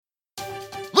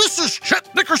is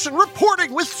Chet Nickerson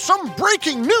reporting with some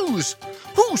breaking news.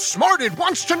 Who Smarted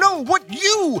wants to know what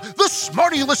you, the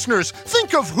Smarty listeners,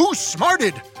 think of Who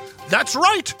Smarted. That's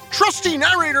right, trusty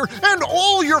narrator and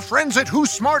all your friends at Who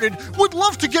Smarted would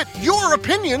love to get your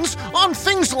opinions on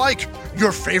things like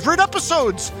your favorite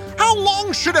episodes. How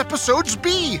long should episodes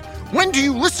be? When do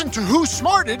you listen to Who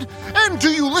Smarted? And do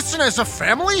you listen as a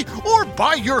family or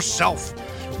by yourself?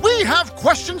 We have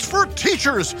questions for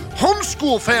teachers,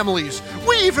 homeschool families.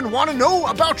 We even want to know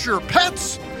about your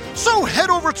pets. So head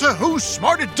over to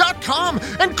WhoSmarted.com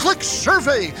and click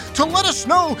Survey to let us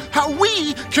know how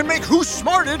we can make Who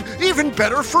Smarted even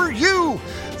better for you.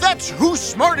 That's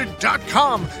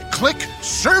WhoSmarted.com. Click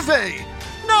Survey.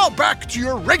 Now back to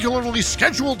your regularly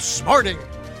scheduled smarting.